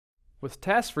With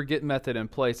task for get method in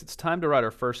place, it's time to write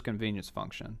our first convenience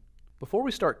function. Before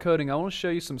we start coding, I want to show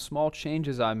you some small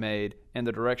changes I made and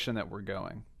the direction that we're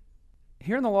going.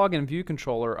 Here in the login view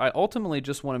controller, I ultimately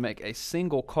just want to make a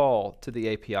single call to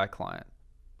the API client.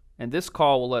 And this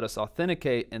call will let us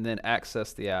authenticate and then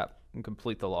access the app and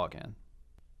complete the login.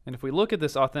 And if we look at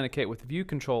this authenticate with view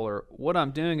controller, what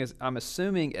I'm doing is I'm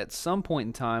assuming at some point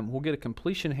in time we'll get a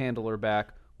completion handler back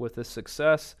with a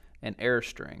success and error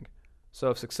string. So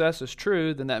if success is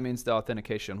true, then that means the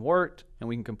authentication worked and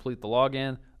we can complete the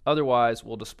login. Otherwise,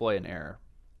 we'll display an error.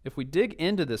 If we dig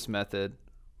into this method,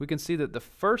 we can see that the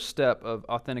first step of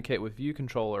authenticate with view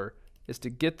controller is to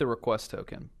get the request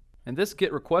token. And this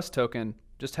get request token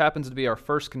just happens to be our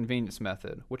first convenience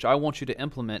method, which I want you to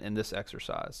implement in this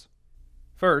exercise.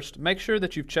 First, make sure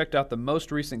that you've checked out the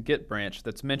most recent get branch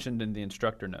that's mentioned in the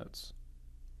instructor notes.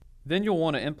 Then you'll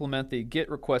want to implement the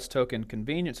getRequestToken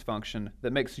convenience function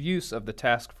that makes use of the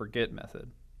task for get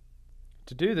method.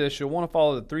 To do this, you'll want to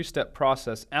follow the three-step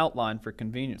process outlined for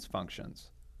convenience functions.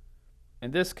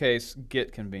 In this case,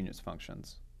 get convenience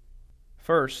functions.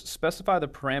 First, specify the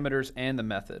parameters and the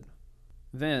method.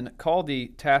 Then, call the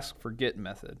task for get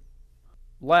method.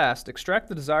 Last, extract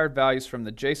the desired values from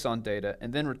the JSON data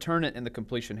and then return it in the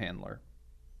completion handler.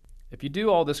 If you do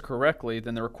all this correctly,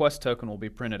 then the request token will be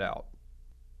printed out.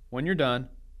 When you're done,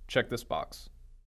 check this box.